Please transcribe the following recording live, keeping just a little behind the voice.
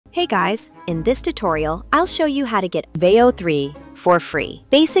Hey guys, in this tutorial, I'll show you how to get Veo 3 for free.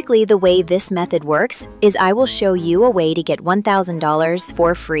 Basically, the way this method works is I will show you a way to get $1,000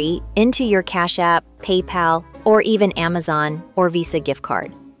 for free into your Cash App, PayPal, or even Amazon or Visa gift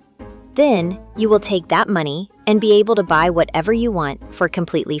card. Then, you will take that money and be able to buy whatever you want for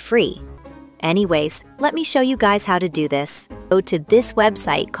completely free. Anyways, let me show you guys how to do this. Go to this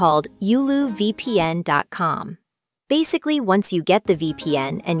website called uluvpn.com. Basically, once you get the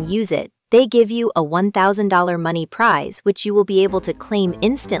VPN and use it, they give you a $1,000 money prize which you will be able to claim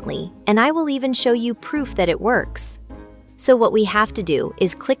instantly, and I will even show you proof that it works. So what we have to do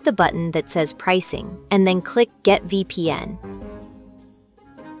is click the button that says Pricing, and then click Get VPN.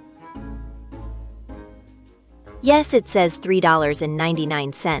 Yes, it says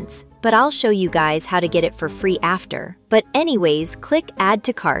 $3.99, but I'll show you guys how to get it for free after. But anyways, click Add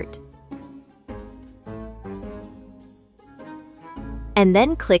to Cart. And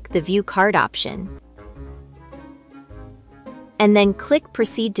then click the View Card option. And then click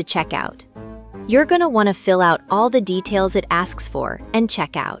Proceed to Checkout. You're going to want to fill out all the details it asks for and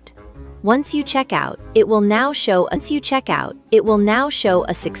check out. Once you check out, it will now show a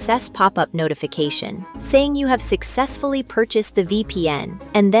success pop-up notification saying you have successfully purchased the VPN,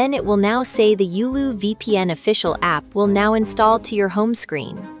 and then it will now say the Ulu VPN official app will now install to your home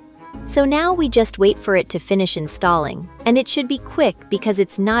screen. So now we just wait for it to finish installing, and it should be quick because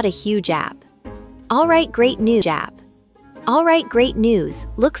it's not a huge app. Alright, great news.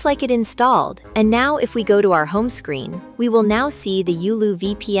 Looks like it installed, and now if we go to our home screen, we will now see the Ulu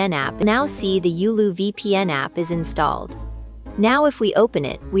VPN app is installed. Now if we open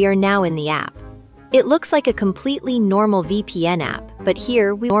it, we are now in the app. It looks like a completely normal VPN app, but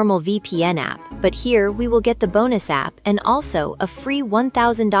here we will get the bonus app and also a free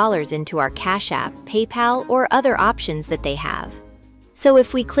 $1,000 into our Cash App, PayPal, or other options that they have. So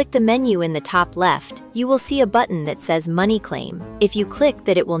if we click the menu in the top left, you will see a button that says Money Claim. If you click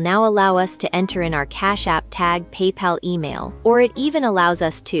that, it will now allow us to enter in our Cash App tag PayPal email, or it even allows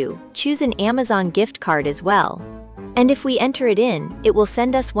us to choose an Amazon gift card as well. And if we enter it in, it will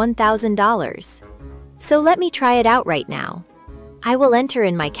send us $1,000. So let me try it out right now. I will enter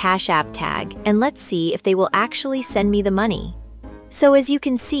in my Cash App tag, and let's see if they will actually send me the money. So as you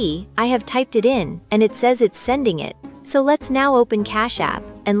can see, I have typed it in, and it says it's sending it. So let's now open Cash App,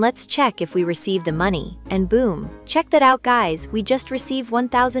 and let's check if we receive the money, and boom. Check that out, guys, we just received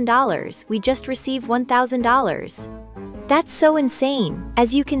 $1,000. That's so insane.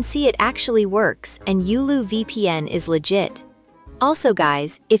 As you can see, it actually works, and Ulu VPN is legit. Also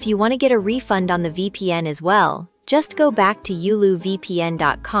guys, if you want to get a refund on the VPN as well, just go back to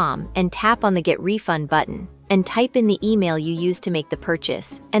uluvpn.com and tap on the Get Refund button, and type in the email you used to make the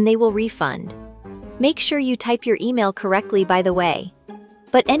purchase, and they will refund. Make sure you type your email correctly, by the way.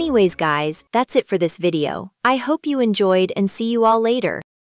 But anyways guys, that's it for this video. I hope you enjoyed, and see you all later.